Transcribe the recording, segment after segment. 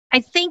I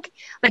think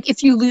like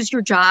if you lose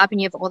your job and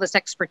you have all this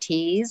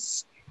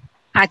expertise,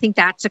 I think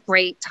that's a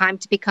great time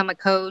to become a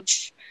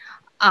coach.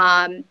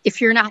 If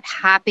you're not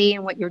happy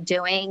in what you're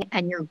doing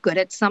and you're good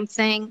at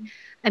something,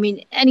 I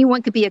mean,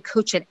 anyone could be a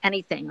coach at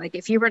anything. Like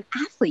if you're an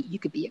athlete, you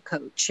could be a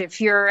coach. If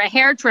you're a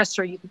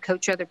hairdresser, you could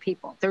coach other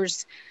people.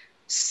 There's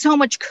so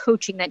much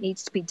coaching that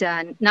needs to be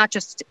done, not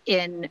just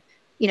in,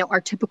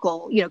 our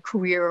typical,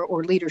 career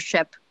or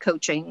leadership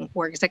coaching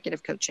or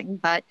executive coaching,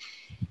 but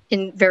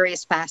in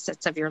various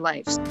facets of your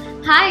life.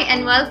 Hi,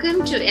 and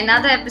welcome to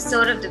another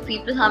episode of the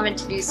peopleHum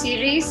interview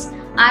series.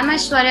 I'm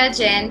Aishwarya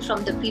Jain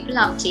from the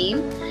peopleHum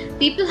team.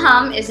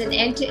 peopleHum is an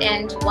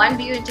end-to-end,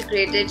 one-view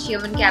integrated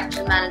human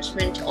capital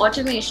management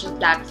automation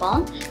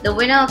platform, the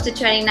winner of the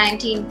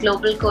 2019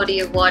 Global Cody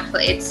Award for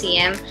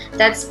HCM,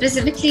 that's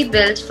specifically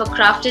built for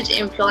crafted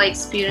employee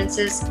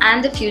experiences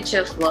and the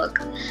future of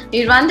work.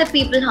 We run the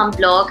peopleHum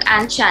blog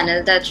and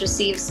channel that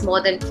receives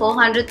more than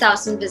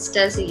 400,000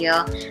 visitors a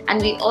year,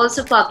 and we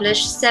also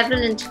publish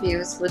several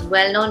interviews with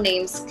well-known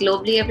names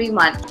globally every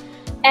month.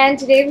 And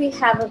today we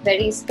have a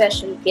very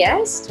special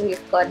guest.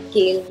 We've got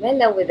Gail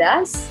Miller with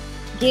us.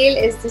 Gail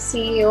is the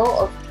CEO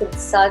of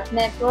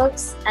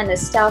Consultnetworx and a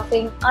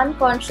staffing,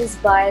 unconscious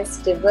bias,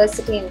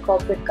 diversity and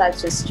corporate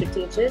culture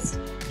strategist.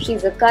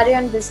 She's a career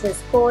and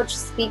business coach,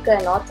 speaker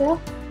and author,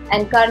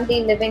 and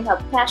currently living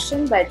her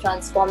passion by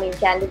transforming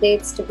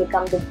candidates to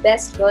become the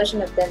best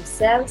version of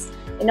themselves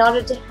in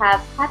order to have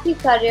happy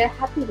career,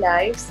 happy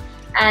lives,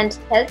 and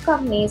help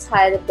companies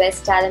hire the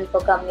best talent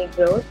for company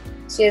growth.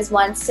 She has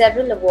won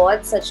several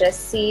awards such as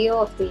CEO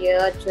of the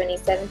Year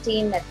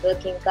 2017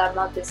 Networking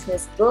Karma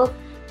Business Book,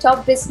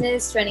 Top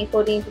Business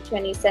 2014 to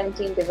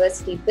 2017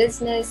 Diversity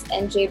Business,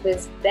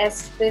 NJBiz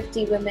Best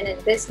 50 Women in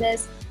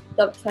Business,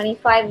 Top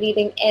 25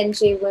 Leading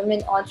NJ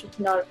Women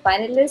Entrepreneur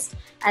Finalist,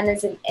 and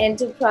is an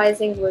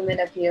Enterprising Women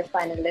of the Year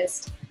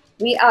finalist.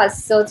 We are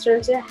so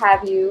thrilled to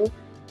have you,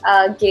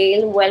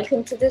 Gail.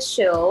 Welcome to the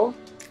show,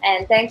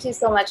 and thank you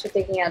so much for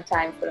taking out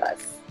time for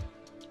us.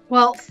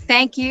 Well,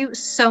 thank you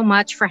so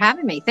much for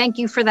having me. Thank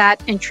you for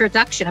that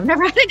introduction. I've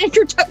never had an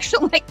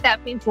introduction like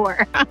that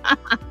before.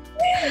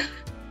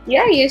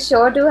 Yeah, you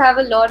sure do have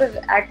a lot of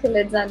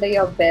accolades under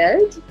your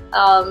belt.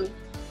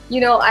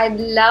 I'd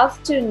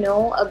love to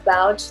know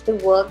about the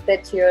work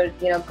that you're,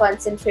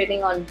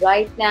 concentrating on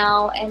right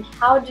now, and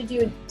how did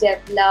you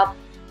develop,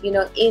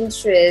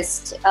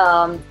 interest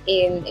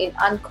in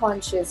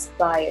unconscious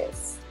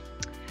bias?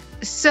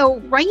 So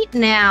right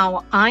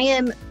now I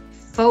am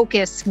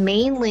focused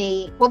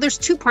mainly, there's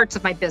two parts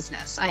of my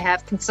business. I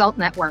have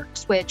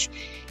Consultnetworx, which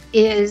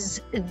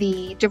is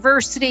the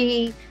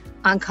diversity,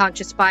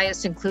 unconscious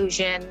bias,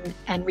 inclusion,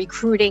 and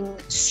recruiting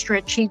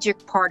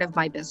strategic part of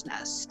my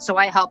business. So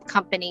I help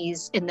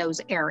companies in those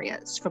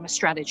areas from a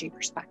strategy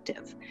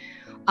perspective.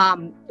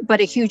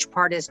 But a huge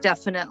part is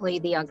definitely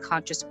the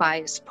unconscious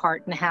bias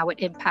part and how it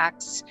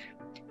impacts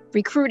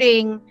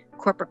recruiting,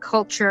 corporate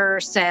culture,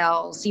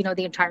 sales,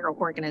 the entire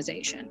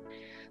organization.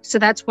 So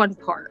that's one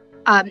part.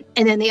 And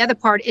then the other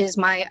part is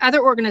my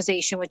other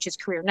organization, which is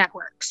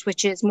CareerNetworx,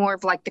 which is more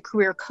of like the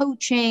career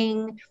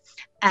coaching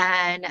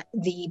and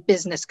the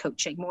business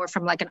coaching, more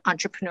from like an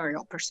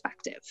entrepreneurial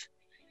perspective.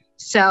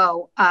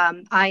 So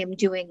I am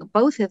doing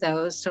both of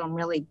those, so I'm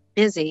really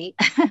busy.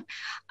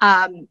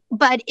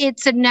 But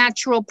it's a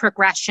natural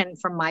progression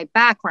from my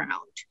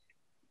background,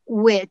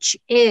 which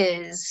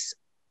is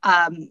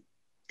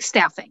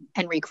staffing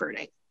and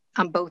recruiting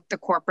on both the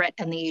corporate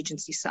and the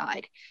agency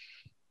side.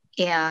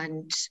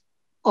 And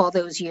all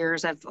those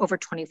years of over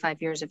 25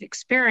 years of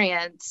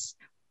experience,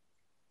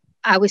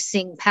 I was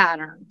seeing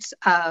patterns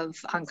of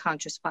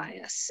unconscious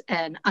bias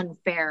and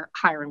unfair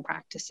hiring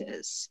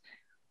practices.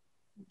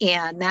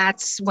 And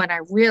that's when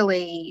I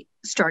really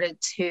started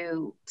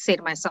to say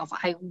to myself,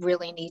 I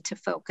really need to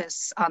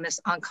focus on this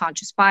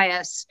unconscious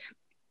bias,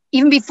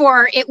 even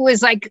before it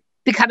was like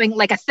becoming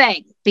like a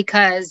thing,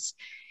 because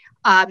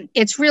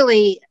it's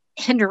really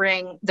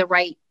hindering the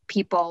right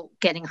people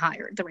getting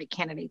hired, the right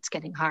candidates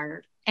getting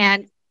hired.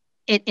 And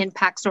it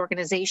impacts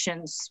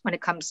organizations when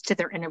it comes to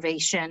their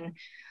innovation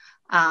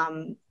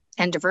and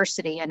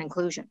diversity and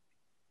inclusion.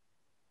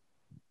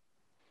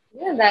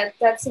 Yeah,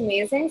 that's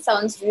amazing.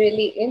 Sounds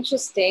really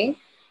interesting.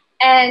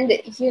 And,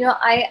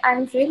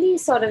 I'm really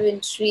sort of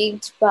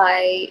intrigued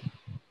by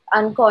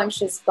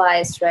unconscious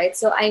bias, right?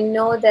 So I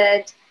know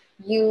that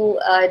you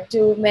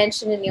do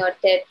mention in your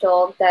TED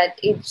talk that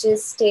it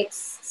just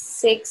takes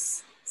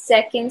 6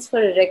 seconds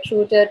for a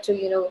recruiter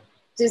to,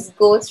 just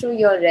go through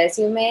your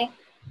resume.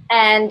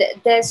 And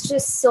there's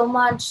just so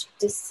much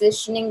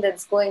decisioning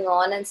that's going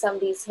on in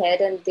somebody's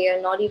head, and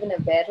they're not even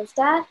aware of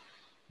that.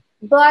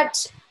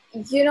 But,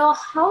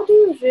 how do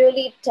you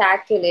really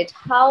tackle it?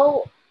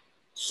 How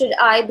should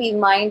I be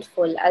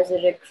mindful as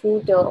a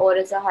recruiter or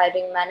as a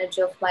hiring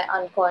manager of my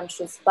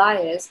unconscious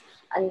bias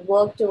and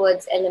work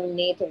towards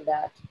eliminating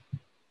that?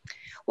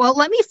 Well,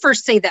 let me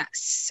first say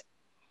this.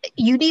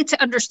 You need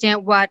to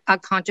understand what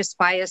unconscious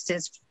bias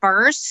is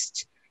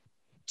first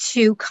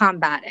to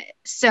combat it.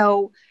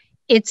 So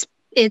it's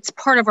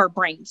part of our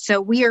brain.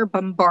 So we are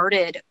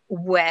bombarded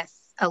with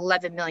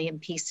 11 million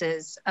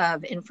pieces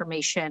of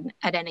information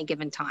at any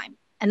given time.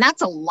 And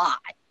that's a lot.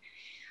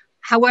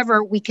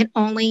 However, we can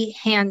only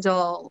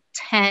handle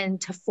 10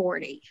 to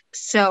 40.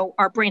 So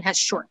our brain has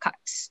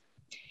shortcuts.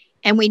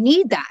 And we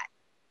need that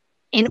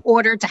in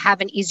order to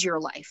have an easier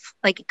life.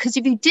 Like, because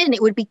if you didn't,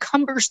 it would be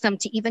cumbersome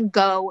to even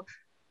go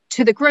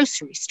to the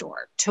grocery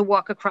store, to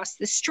walk across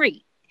the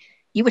street.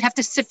 You would have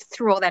to sift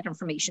through all that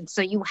information.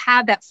 So you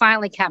have that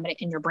filing cabinet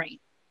in your brain.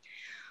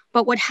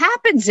 But what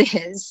happens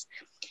is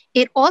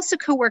it also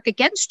could work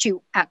against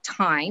you at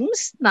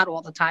times, not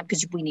all the time,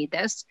 because we need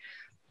this,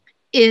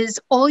 is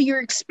all your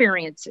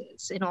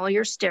experiences and all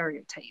your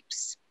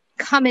stereotypes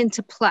come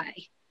into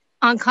play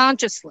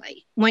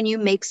unconsciously when you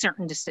make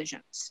certain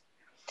decisions.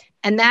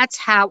 And that's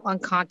how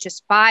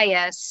unconscious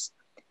bias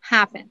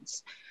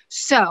happens.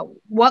 So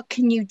what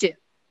can you do?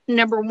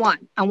 Number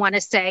one, I want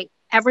to say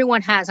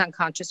everyone has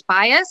unconscious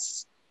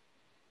bias.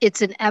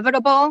 It's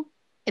inevitable.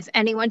 If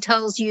anyone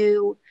tells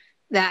you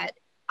that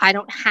I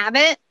don't have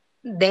it,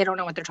 they don't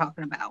know what they're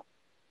talking about.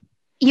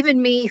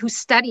 Even me who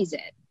studies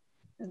it,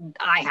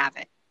 I have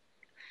it.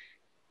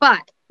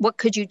 But what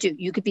could you do?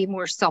 You could be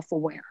more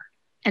self-aware.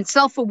 And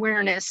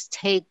self-awareness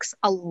takes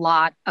a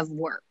lot of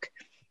work.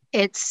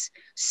 It's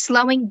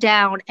slowing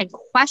down and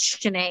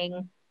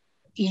questioning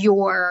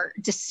your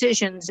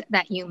decisions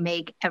that you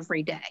make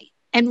every day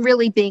and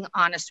really being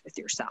honest with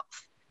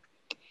yourself.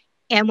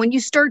 And when you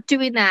start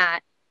doing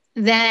that,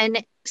 then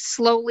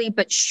slowly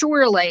but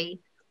surely,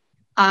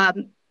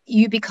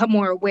 you become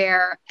more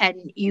aware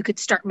and you could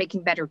start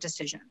making better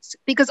decisions.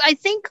 Because I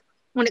think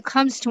when it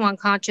comes to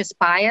unconscious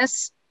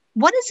bias,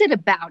 what is it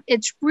about?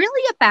 It's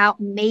really about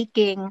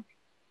making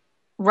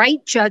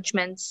right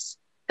judgments,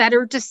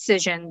 better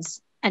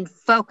decisions, and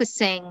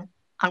focusing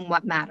on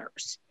what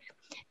matters.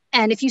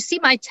 And if you see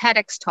my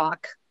TEDx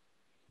talk,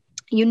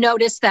 you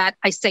notice that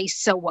I say,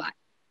 so what?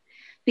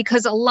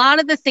 Because a lot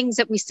of the things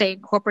that we say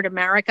in corporate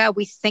America,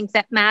 we think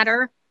that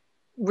matter,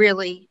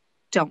 really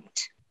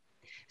don't.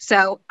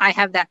 So I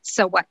have that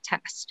so what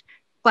test.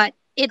 But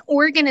in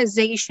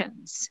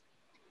organizations,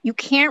 you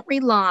can't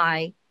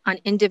rely on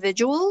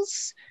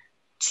individuals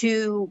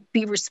to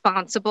be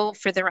responsible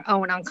for their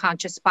own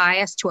unconscious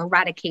bias to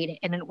eradicate it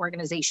in an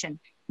organization.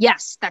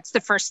 Yes, that's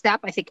the first step.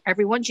 I think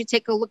everyone should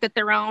take a look at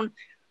their own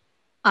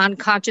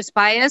unconscious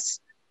bias,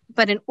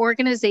 but an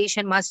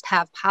organization must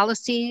have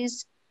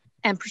policies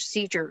and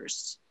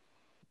procedures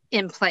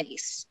in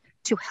place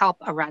to help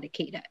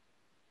eradicate it.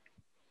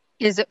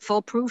 Is it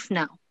foolproof?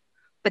 No.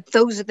 But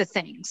those are the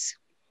things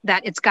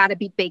that it's got to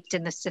be baked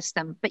in the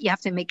system. But you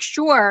have to make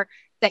sure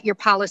that your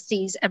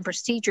policies and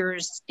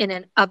procedures in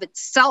and of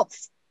itself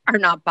are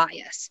not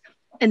biased.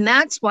 And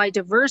that's why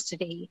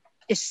diversity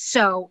is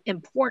so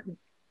important.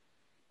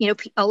 You know,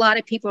 a lot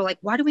of people are like,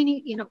 why do we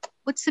need,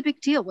 what's the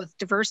big deal with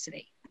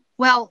diversity?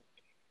 Well,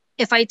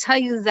 if I tell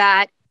you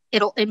that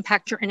it'll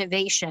impact your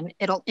innovation,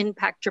 it'll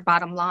impact your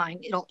bottom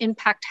line, it'll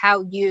impact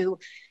how you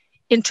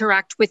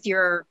interact with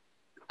your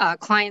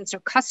clients or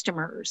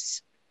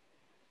customers,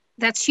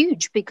 that's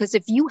huge. Because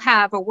if you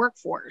have a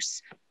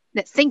workforce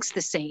that thinks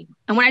the same,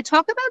 and when I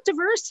talk about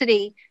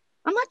diversity,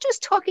 I'm not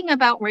just talking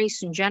about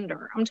race and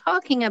gender. I'm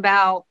talking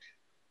about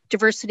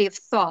diversity of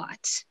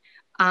thought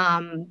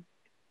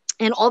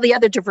and all the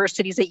other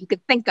diversities that you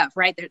could think of,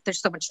 right?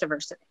 There's so much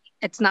diversity.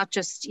 It's not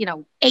just,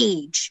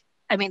 age.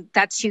 I mean,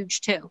 that's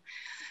huge too.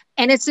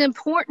 And it's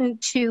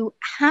important to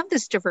have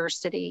this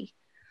diversity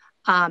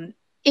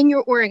in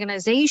your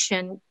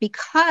organization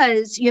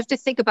because you have to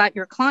think about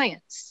your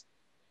clients.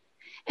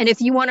 And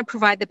if you want to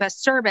provide the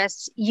best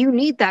service, you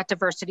need that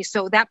diversity.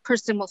 So that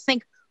person will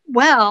think,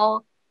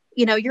 well,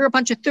 you're a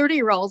bunch of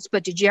 30-year-olds,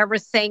 but did you ever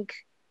think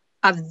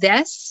of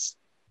this?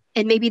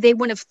 And maybe they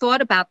wouldn't have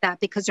thought about that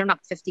because they're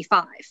not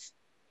 55,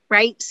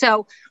 right?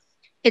 So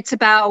it's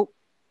about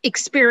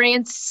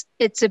experience.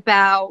 It's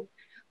about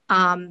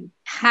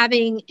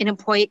having an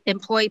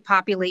employee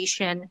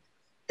population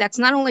that's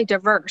not only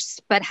diverse,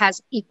 but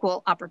has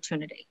equal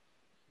opportunity.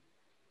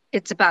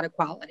 It's about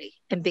equality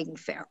and being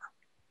fair.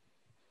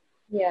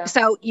 Yeah.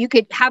 So you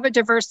could have a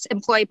diverse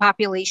employee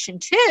population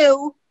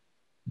too,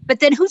 but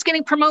then who's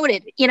getting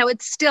promoted?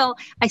 It's still,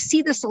 I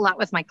see this a lot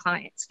with my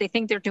clients. They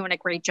think they're doing a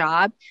great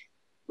job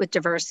with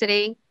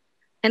diversity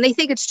and they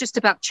think it's just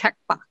about check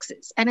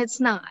boxes, and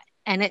it's not.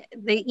 And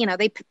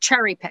they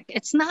cherry pick.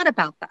 It's not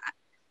about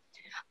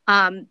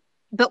that.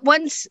 But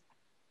once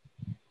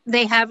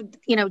they have,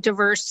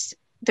 diverse,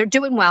 they're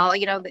doing well,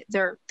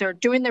 they're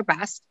doing their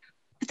best,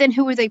 but then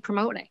who are they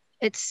promoting?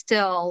 It's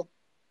still,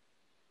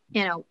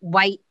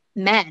 white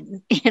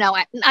men,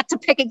 not to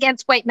pick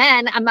against white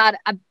men. I'm not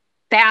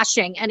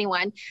bashing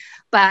anyone,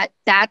 but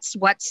that's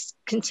what's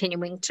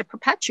continuing to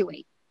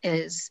perpetuate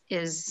is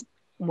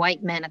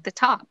white men at the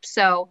top.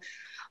 So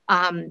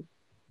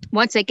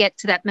once they get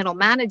to that middle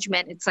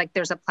management, it's like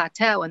there's a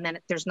plateau and then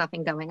there's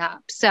nothing going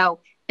up.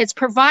 So it's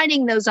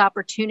providing those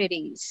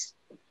opportunities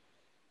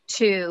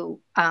to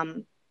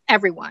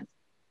everyone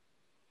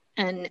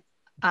and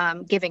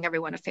giving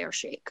everyone a fair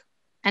shake.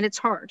 And it's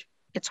hard.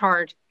 It's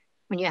hard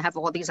when you have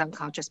all these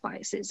unconscious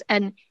biases.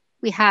 And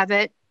we have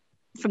it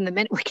from the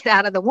minute we get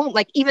out of the womb,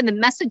 like even the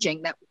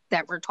messaging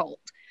that we're told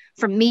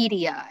from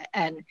media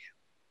and,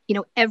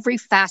 every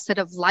facet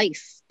of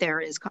life, there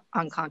is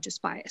unconscious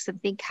bias,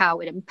 and think how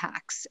it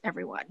impacts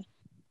everyone,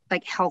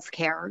 like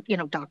healthcare,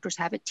 doctors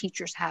have it,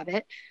 teachers have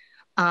it,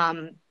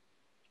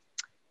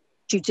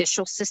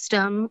 judicial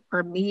system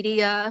or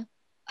media,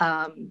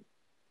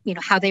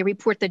 how they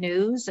report the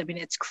news. I mean,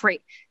 it's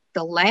great.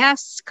 The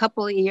last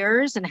couple of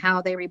years and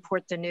how they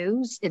report the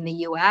news in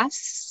the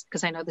US,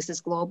 because I know this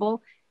is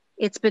global,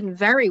 it's been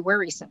very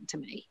worrisome to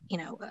me,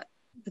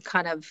 the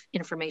kind of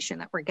information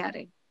that we're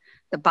getting,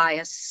 the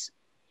bias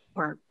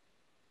or,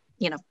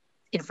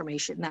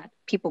 information that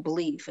people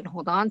believe and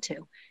hold on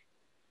to.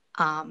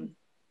 And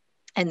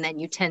then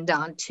you tend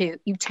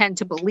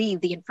to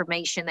believe the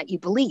information that you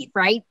believe,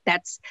 right?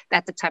 That's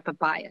the type of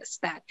bias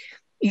that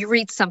you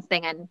read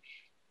something and,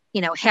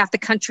 half the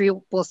country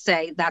will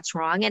say that's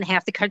wrong. And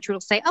half the country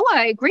will say, oh,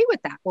 I agree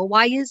with that. Well,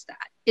 why is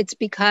that? It's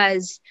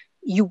because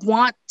you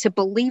want to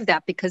believe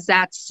that because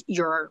that's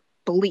your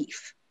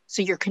belief.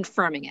 So you're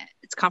confirming it.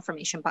 It's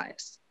confirmation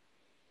bias.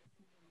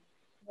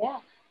 Yeah,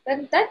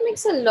 that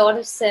makes a lot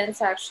of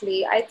sense,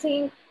 actually. I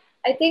think,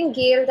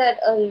 Gail, that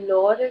a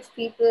lot of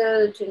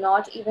people do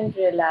not even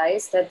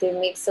realize that they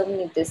make so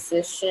many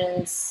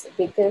decisions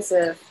because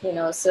of,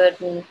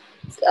 certain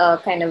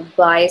kind of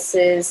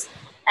biases,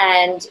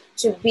 and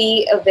to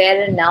be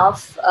aware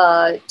enough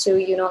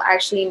to,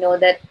 actually know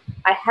that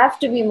I have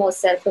to be more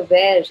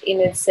self-aware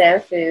in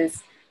itself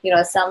is,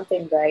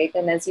 something, right?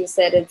 And as you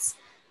said,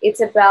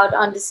 it's about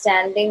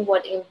understanding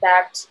what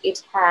impact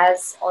it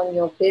has on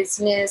your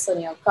business,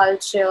 on your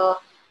culture,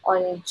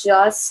 on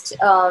just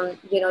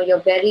your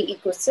very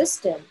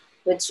ecosystem,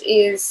 which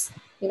is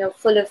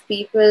full of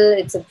people.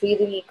 It's a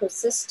breathing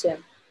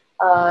ecosystem,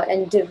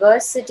 and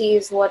diversity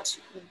is what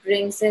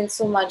brings in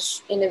so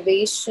much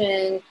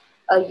innovation.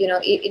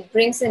 It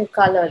brings in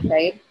color,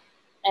 right?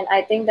 And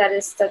I think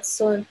that's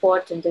so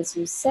important, as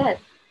you said.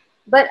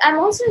 But I'm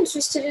also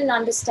interested in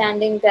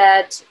understanding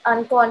that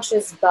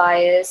unconscious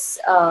bias.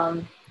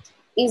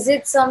 Is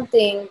it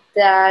something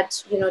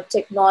that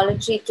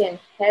technology can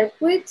help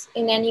with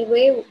in any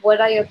way? What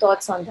are your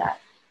thoughts on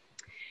that?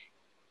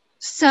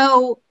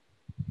 So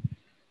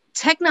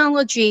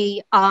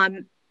technology,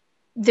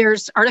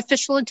 there's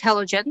artificial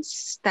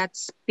intelligence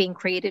that's being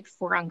created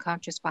for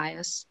unconscious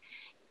bias,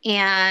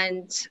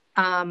 and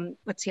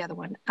what's the other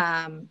one?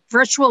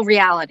 Virtual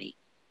reality,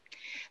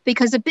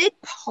 because a big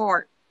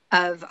part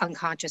of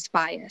unconscious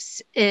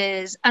bias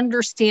is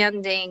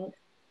understanding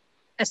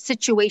a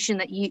situation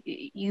that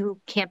you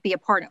can't be a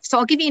part of. So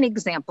I'll give you an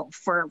example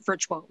for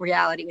virtual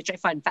reality, which I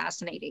find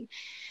fascinating.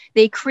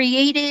 They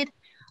created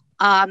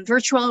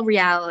virtual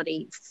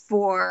reality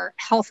for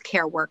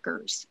healthcare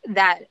workers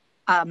that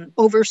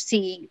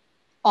oversee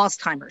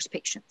Alzheimer's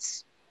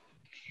patients.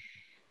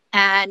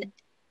 And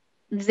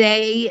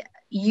they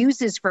use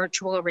this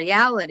virtual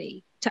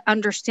reality to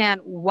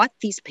understand what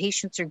these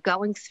patients are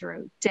going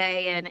through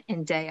day in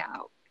and day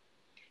out.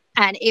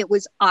 And it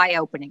was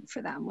eye-opening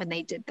for them when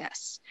they did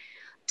this,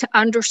 to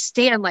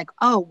understand like,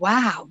 oh,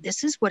 wow,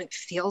 this is what it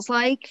feels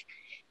like.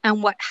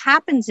 And what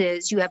happens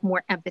is you have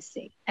more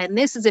empathy. And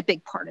this is a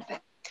big part of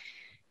it.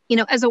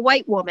 As a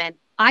white woman,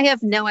 I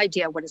have no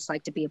idea what it's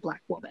like to be a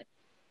Black woman,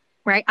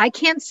 right? I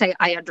can't say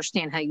I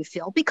understand how you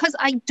feel because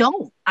I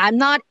don't. I'm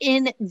not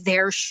in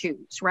their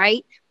shoes,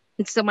 right?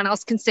 And someone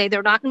else can say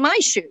they're not in my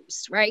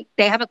shoes, right?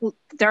 They haven't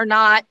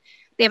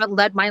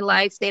led my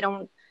life. They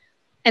don't,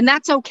 and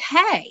that's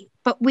okay.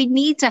 But we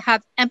need to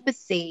have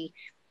empathy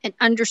and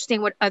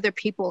understand what other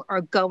people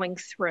are going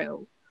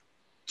through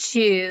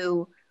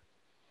to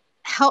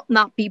help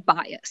not be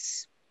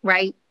biased,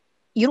 right?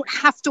 You don't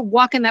have to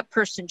walk in that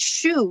person's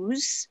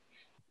shoes,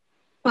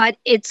 but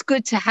it's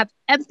good to have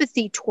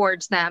empathy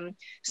towards them.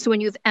 So when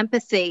you have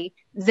empathy,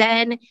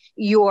 then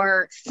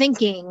you're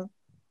thinking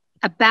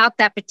about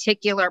that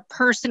particular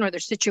person or their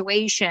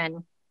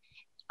situation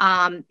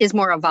is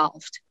more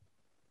evolved.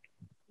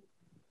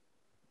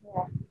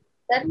 Yeah,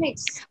 that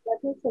makes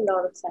a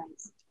lot of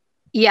sense.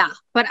 Yeah,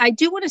 but I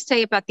do want to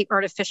say about the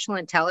artificial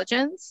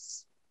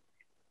intelligence,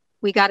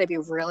 we got to be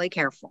really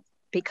careful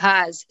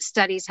because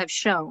studies have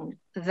shown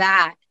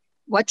that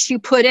what you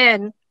put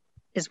in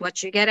is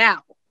what you get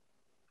out.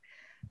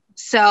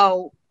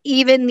 So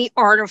even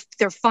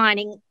they're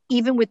finding,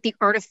 even with the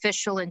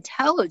artificial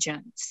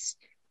intelligence,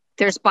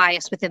 there's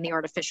bias within the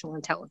artificial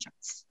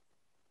intelligence.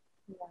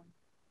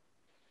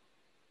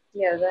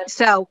 Yeah.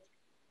 So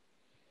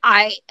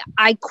I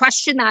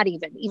question that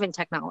even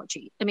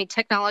technology. I mean,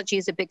 technology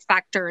is a big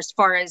factor as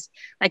far as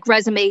like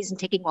resumes and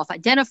taking off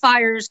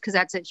identifiers, because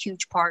that's a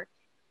huge part.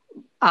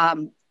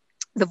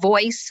 The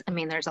voice, I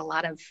mean, there's a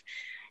lot of,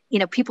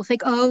 people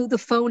think, oh, the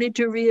phone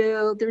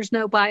interview, there's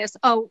no bias.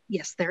 Oh,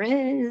 yes, there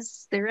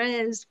is,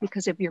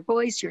 because of your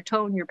voice, your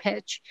tone, your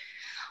pitch.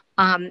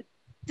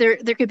 There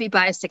could be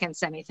bias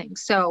against anything.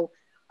 So,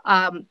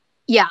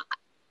 yeah,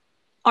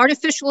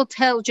 artificial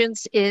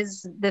intelligence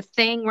is the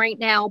thing right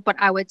now, but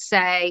I would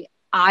say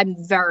I'm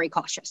very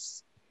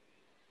cautious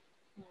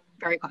with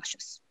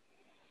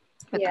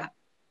that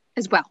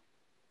as well.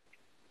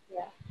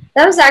 Yeah.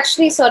 That was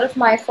actually sort of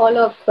my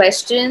follow-up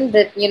question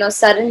that,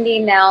 suddenly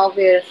now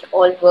we're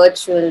all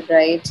virtual,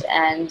 right?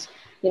 And,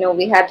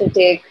 we had to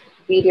take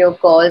video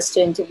calls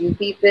to interview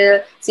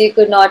people. So you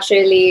could not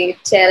really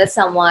tell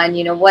someone,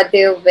 what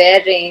they're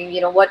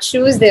wearing, what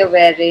shoes they're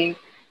wearing.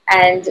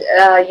 And,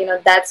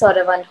 that sort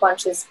of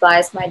unconscious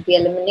bias might be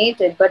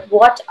eliminated. But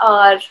what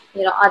are,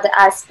 other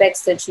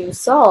aspects that you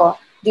saw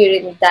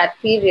during that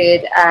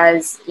period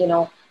as,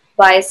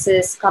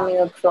 biases coming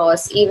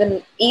across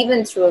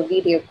even through a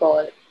video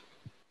call?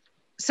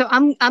 So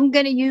I'm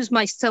going to use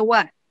my so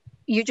what.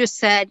 You just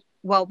said,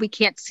 well, we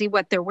can't see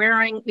what they're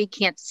wearing. We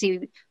can't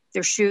see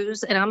their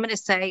shoes. And I'm going to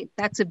say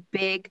that's a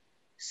big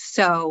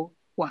so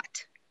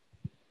what?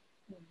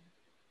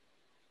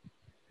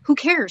 Who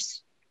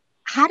cares?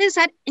 How does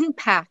that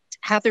impact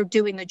how they're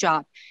doing the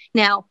job?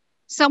 Now,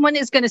 someone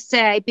is going to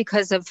say,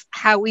 because of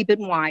how we've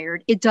been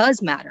wired, it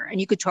does matter. And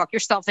you could talk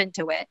yourself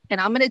into it. And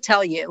I'm going to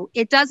tell you,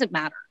 it doesn't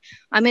matter.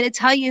 I'm going to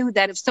tell you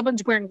that if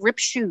someone's wearing ripped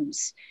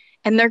shoes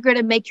and they're going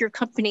to make your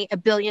company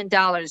 $1 billion,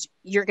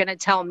 you're going to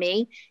tell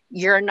me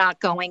you're not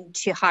going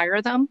to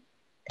hire them.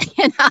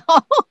 You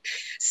know?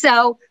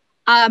 So,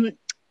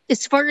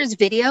 as far as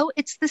video,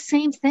 it's the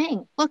same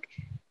thing. Look,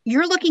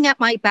 you're looking at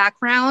my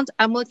background.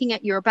 I'm looking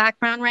at your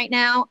background right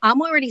now.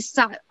 I'm already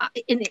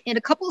in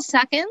a couple of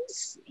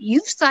seconds.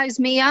 You've sized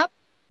me up.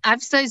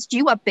 I've sized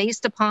you up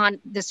based upon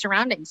the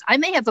surroundings. I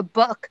may have a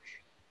book.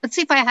 Let's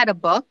see if I had a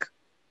book.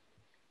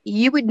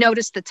 You would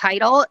notice the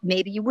title.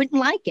 Maybe you wouldn't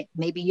like it.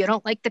 Maybe you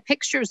don't like the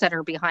pictures that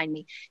are behind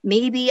me.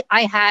 Maybe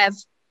I have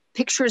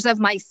pictures of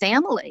my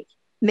family.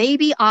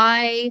 Maybe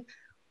I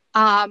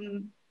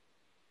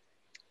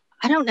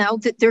don't know,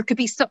 that there could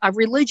be a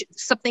religion,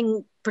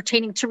 something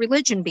pertaining to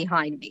religion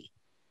behind me.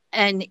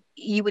 And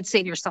you would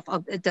say to yourself,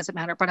 oh, it doesn't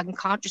matter, but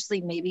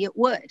unconsciously, maybe it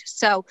would.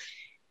 So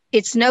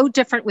it's no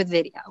different with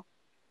video.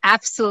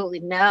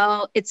 Absolutely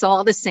no. It's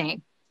all the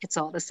same. It's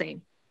all the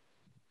same.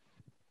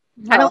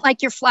 I don't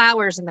like your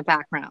flowers in the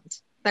background.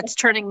 That's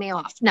turning me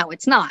off. No,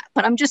 it's not.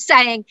 But I'm just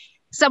saying,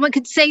 someone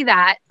could say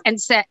that and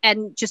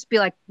just be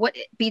like, what?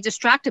 Be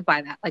distracted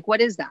by that. Like,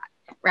 what is that?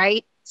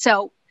 Right?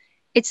 So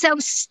it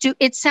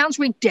sounds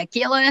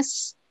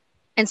ridiculous.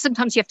 And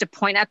sometimes you have to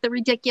point out the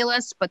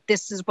ridiculous, but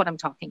this is what I'm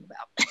talking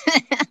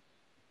about.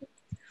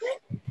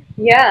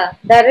 Yeah,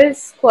 that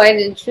is quite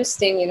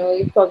interesting.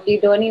 You probably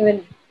don't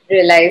even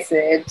realize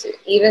it.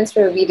 Even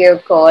through a video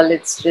call,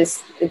 it's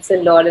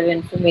a lot of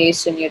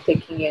information you're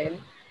taking in.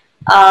 It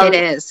Um,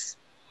 is.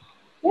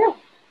 yeah.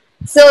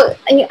 So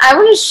I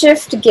want to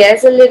shift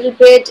gears a little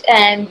bit,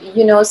 and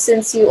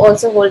since you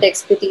also hold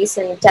expertise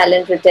in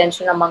talent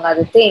retention, among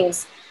other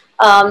things,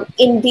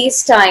 in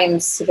these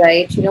times,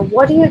 right?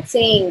 What do you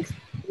think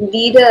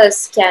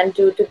leaders can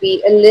do to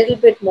be a little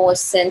bit more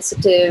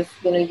sensitive?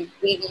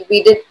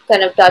 We did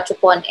kind of touch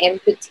upon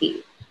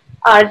empathy.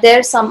 Are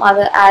there some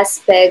other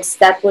aspects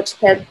that would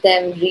help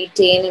them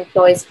retain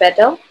employees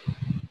better?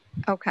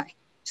 Okay.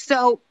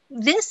 So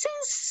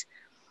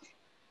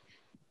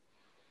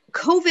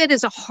COVID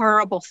is a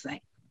horrible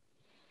thing.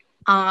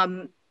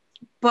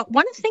 But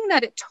one thing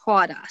that it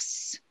taught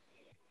us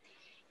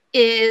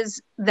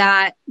is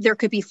that there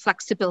could be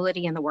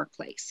flexibility in the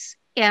workplace.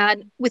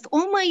 And with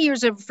all my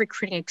years of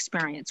recruiting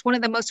experience, one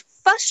of the most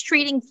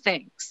frustrating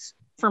things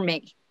for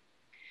me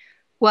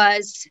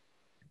was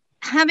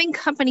having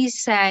companies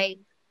say,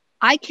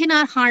 I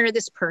cannot hire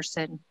this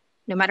person,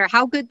 no matter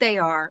how good they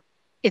are,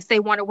 if they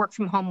want to work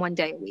from home 1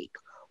 day a week,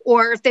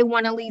 or if they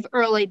want to leave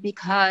early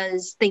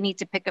because they need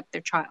to pick up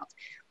their child,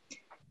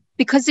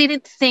 because they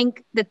didn't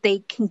think that they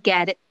can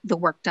get the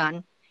work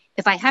done.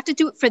 If I have to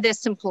do it for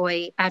this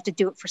employee, I have to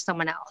do it for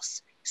someone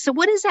else. So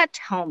what does that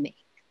tell me?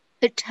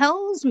 It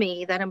tells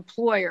me that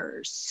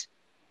employers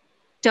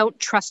don't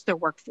trust their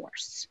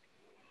workforce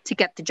to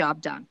get the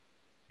job done.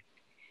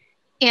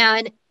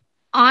 And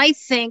I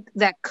think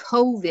that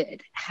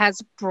COVID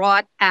has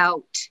brought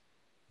out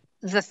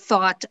the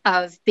thought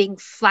of being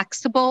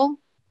flexible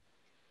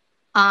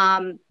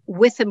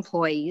with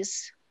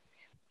employees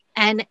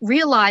and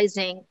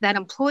realizing that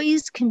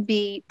employees can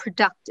be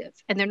productive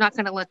and they're not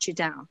going to let you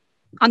down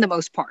on the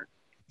most part.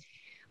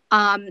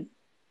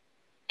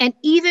 And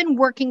even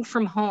working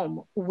from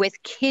home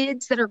with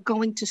kids that are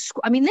going to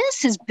school. I mean,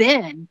 this has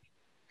been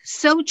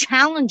so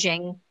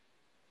challenging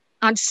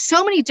on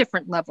so many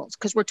different levels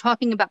because we're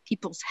talking about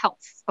people's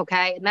health,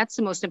 okay? And that's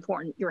the most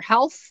important. Your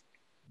health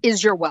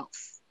is your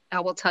wealth.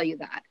 I will tell you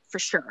that for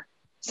sure.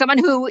 Someone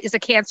who is a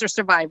cancer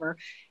survivor,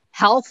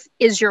 health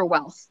is your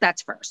wealth.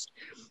 That's first.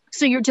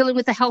 So you're dealing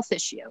with a health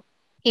issue.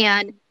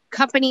 And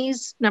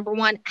companies, number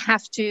one,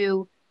 have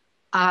to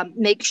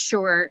make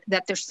sure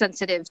that they're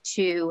sensitive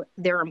to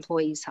their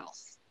employees'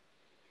 health.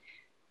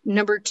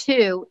 Number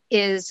two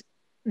is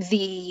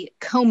the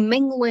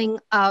commingling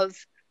of,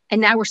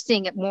 and now we're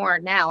seeing it more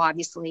now,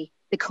 obviously,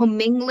 the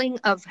commingling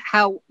of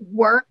how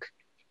work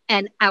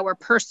and our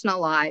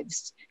personal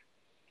lives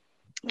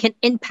can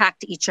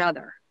impact each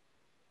other,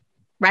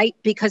 right?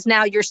 Because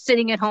now you're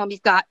sitting at home, you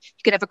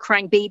could have a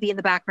crying baby in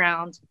the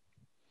background,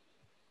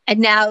 and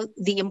now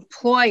the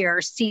employer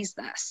sees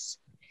this.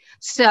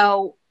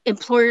 So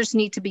employers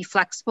need to be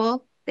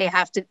flexible. They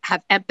have to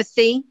have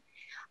empathy,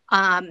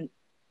 um,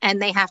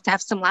 and they have to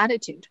have some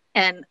latitude.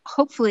 And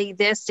hopefully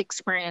this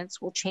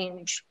experience will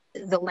change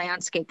the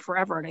landscape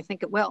forever. And I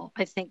think it will.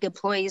 I think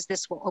employees,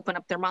 this will open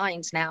up their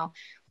minds now.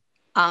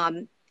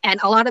 And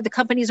a lot of the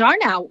companies are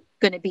now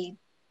going to be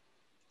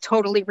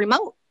totally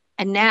remote.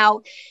 And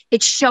now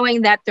it's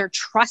showing that they're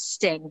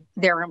trusting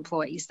their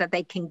employees, that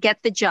they can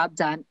get the job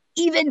done,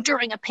 even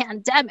during a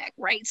pandemic,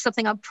 right?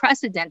 Something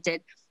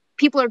unprecedented.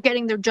 People are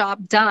getting their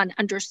job done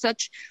under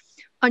such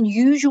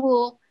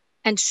unusual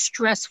and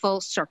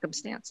stressful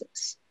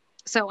circumstances.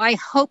 So I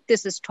hope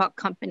this has taught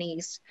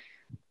companies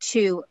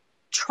to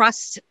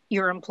trust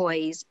your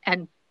employees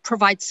and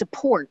provide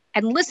support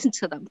and listen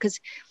to them, because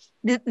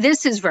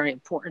this is very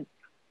important,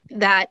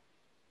 that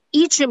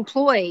each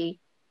employee,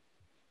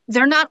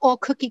 they're not all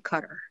cookie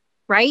cutter,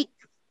 right?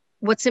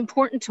 What's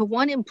important to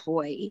one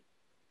employee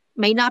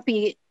may not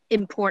be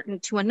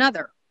important to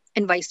another,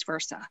 and vice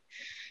versa.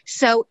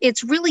 So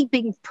it's really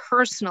being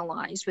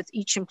personalized with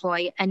each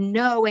employee and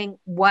knowing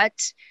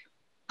what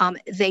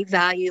they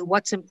value,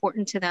 what's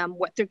important to them,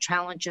 what their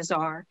challenges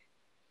are,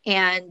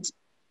 and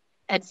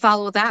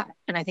follow that.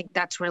 And I think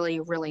that's really,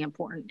 really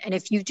important. And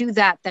if you do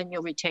that, then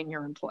you'll retain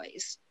your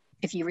employees.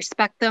 If you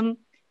respect them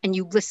and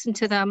you listen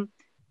to them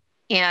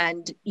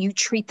and you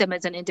treat them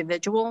as an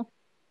individual,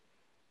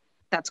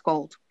 that's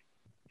gold.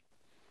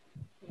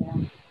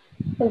 Yeah,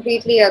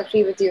 completely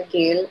agree with you,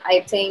 Gail.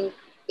 I think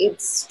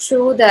it's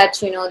true that,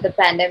 the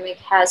pandemic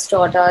has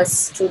taught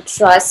us to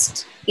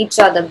trust each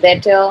other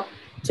better,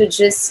 to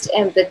just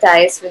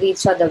empathize with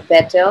each other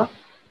better.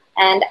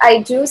 And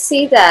I do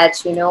see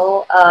that, in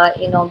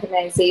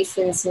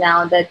organizations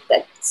now, that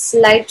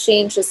slight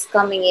change is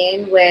coming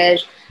in where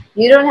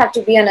you don't have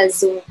to be on a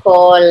Zoom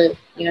call,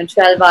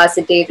 12 hours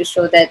a day to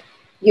show that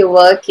you're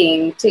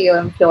working to your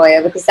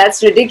employer, because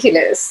that's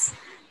ridiculous.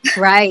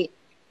 Right.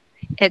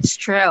 It's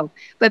true.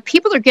 But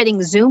people are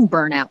getting Zoom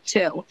burnout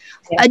too.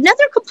 Yeah.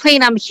 Another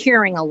complaint I'm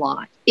hearing a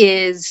lot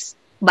is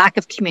lack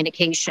of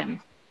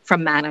communication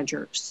from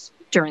managers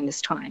during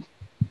this time,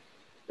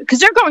 because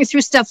they're going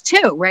through stuff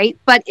too, right?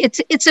 But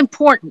it's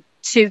important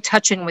to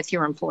touch in with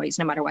your employees,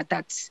 no matter what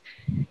that's,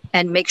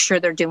 and make sure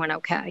they're doing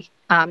okay.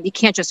 You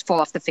can't just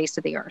fall off the face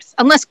of the earth,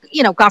 unless,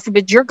 God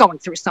forbid, you're going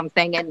through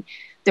something and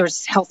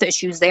there's health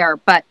issues there.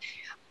 But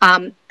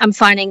I'm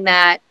finding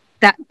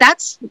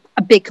that's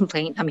a big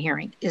complaint I'm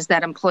hearing, is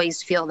that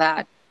employees feel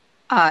that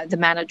the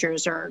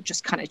managers are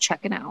just kind of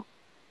checking out.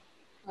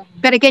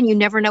 But again, you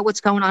never know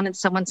what's going on in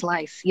someone's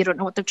life. You don't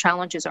know what their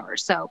challenges are.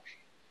 So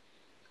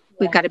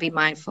we've got to be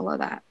mindful of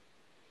that.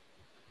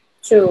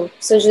 True.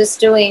 So just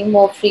doing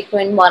more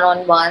frequent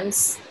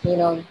one-on-ones,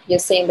 you're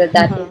saying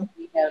that will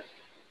really help.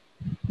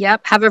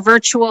 Yep. Have a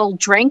virtual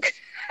drink,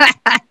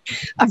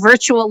 a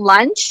virtual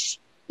lunch,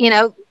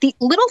 the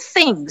little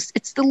things.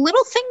 It's the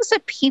little things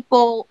that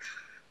people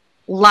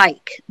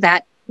like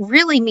that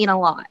really mean a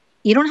lot.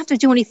 You don't have to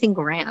do anything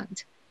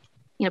grand.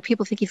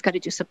 People think you've got to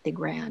do something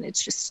grand.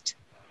 It's just,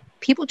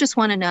 people just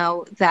want to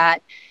know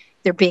that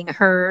they're being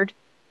heard,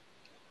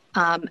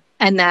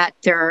 and that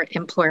their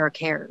employer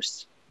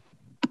cares.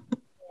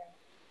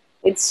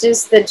 It's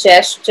just the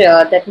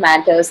gesture that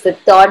matters, the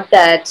thought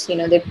that,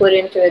 they put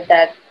into it,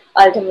 that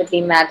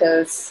ultimately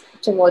matters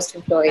to most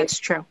employees. That's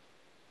true.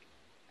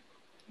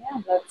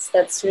 Yeah,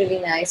 that's really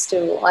nice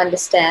to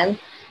understand.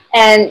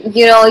 And,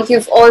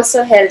 you've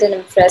also held an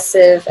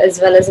impressive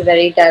as well as a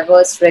very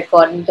diverse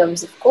record in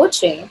terms of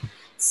coaching.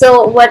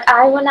 So what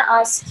I want to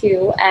ask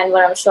you, and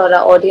what I'm sure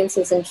our audience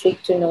is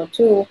intrigued to know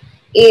too,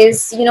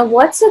 is,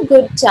 what's a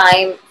good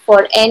time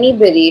for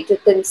anybody to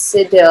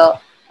consider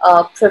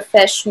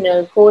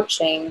professional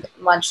coaching,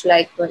 much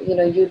like,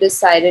 you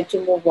decided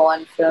to move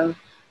on from,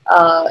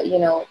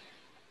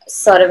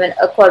 sort of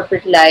a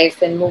corporate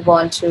life and move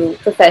on to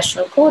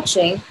professional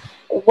coaching.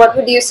 What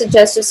would you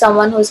suggest to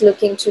someone who's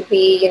looking to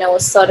be,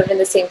 sort of in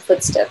the same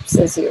footsteps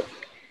as you?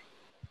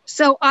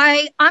 So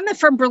I'm a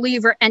firm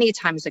believer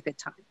anytime is a good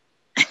time.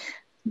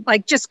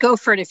 Like, just go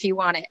for it if you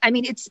want it. I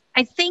mean,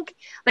 I think,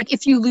 like,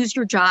 if you lose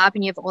your job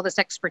and you have all this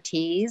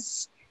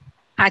expertise,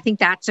 I think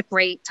that's a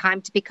great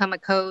time to become a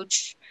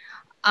coach.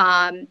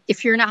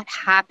 If you're not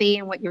happy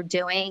in what you're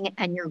doing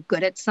and you're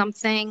good at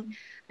something,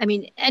 I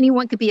mean,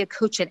 anyone could be a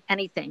coach at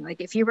anything.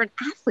 Like, if you're an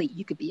athlete,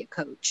 you could be a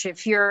coach.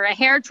 If you're a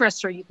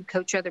hairdresser, you could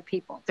coach other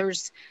people.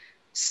 There's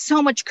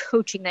so much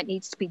coaching that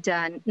needs to be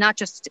done, not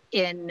just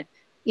in,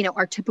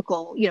 our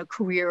typical,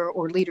 career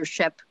or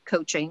leadership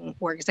coaching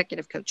or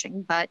executive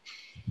coaching, but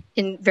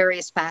in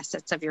various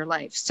facets of your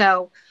life.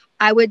 So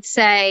I would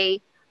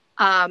say,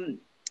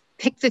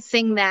 pick the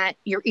thing that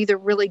you're either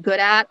really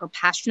good at or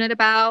passionate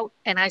about.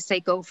 And I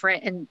say, go for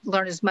it and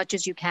learn as much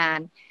as you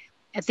can.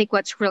 I think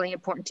what's really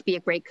important to be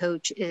a great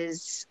coach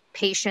is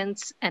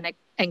patience and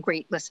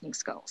great listening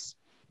skills.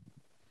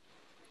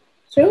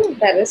 True,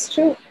 that is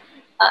true.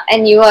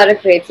 And you are a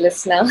great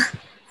listener.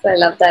 So I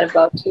love that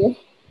about you.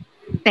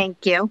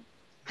 Thank you.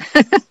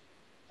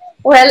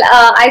 Well,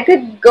 I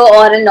could go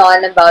on and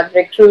on about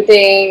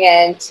recruiting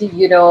and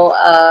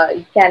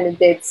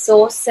candidates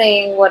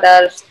sourcing. What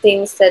are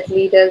things that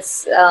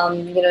leaders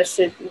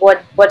should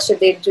what should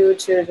they do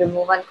to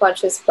remove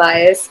unconscious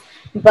bias?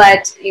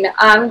 But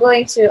I'm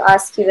going to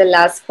ask you the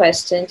last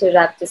question to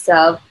wrap this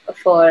up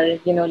for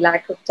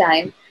lack of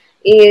time.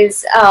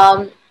 Is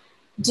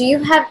Do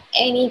you have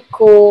any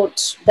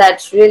quote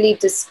that really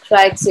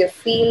describes your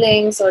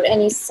feelings, or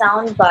any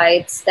sound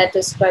bites that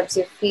describes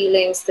your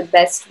feelings the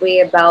best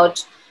way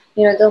about,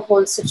 the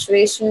whole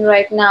situation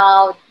right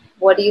now?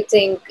 What do you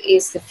think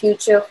is the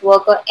future of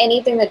work, or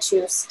anything that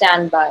you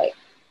stand by?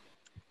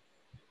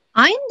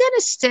 I'm going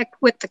to stick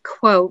with the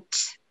quote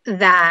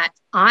that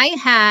I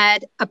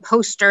had a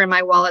poster in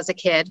my wall as a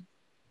kid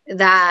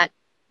that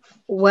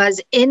was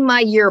in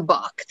my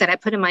yearbook, that I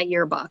put in my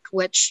yearbook,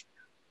 which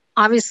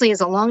obviously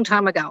is a long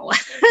time ago,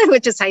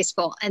 which is high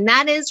school. And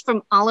that is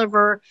from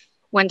Oliver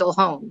Wendell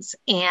Holmes.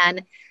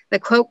 And the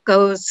quote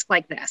goes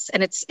like this,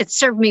 and it's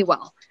served me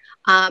well.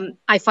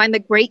 I find the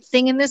great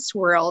thing in this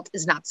world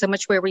is not so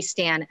much where we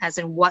stand as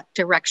in what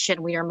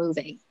direction we are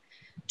moving.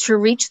 To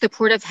reach the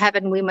port of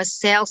heaven, we must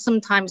sail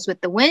sometimes with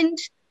the wind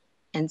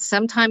and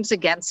sometimes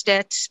against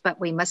it, but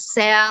we must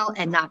sail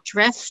and not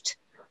drift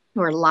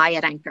nor lie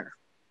at anchor.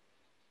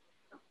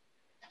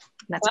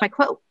 That's my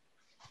quote.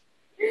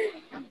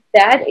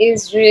 That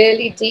is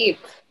really deep.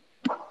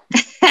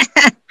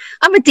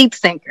 I'm a deep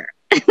thinker.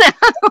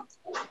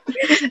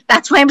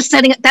 That's why I'm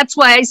studying. That's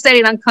why I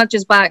studied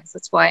unconscious bias.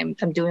 That's why I'm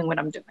doing what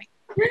I'm doing.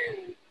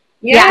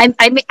 Yeah,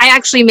 I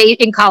actually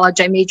made in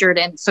college. I majored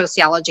in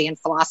sociology and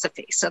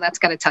philosophy, so that's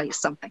got to tell you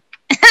something.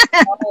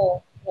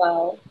 Oh,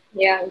 wow.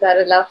 Yeah,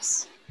 that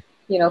loves,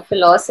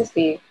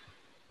 philosophy.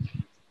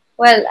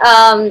 Well,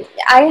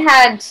 I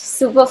had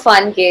super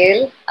fun,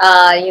 Gail.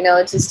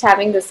 Just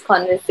having this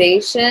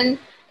conversation.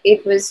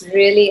 It was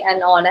really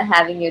an honor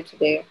having you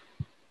today.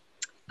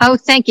 Oh,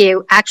 thank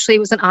you. Actually, it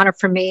was an honor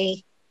for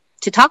me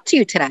to talk to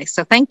you today.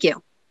 So thank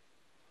you.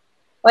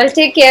 Well,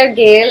 take care,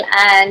 Gail,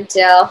 and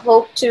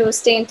hope to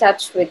stay in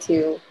touch with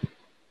you.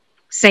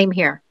 Same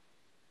here.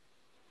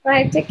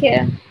 Right, take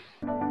care.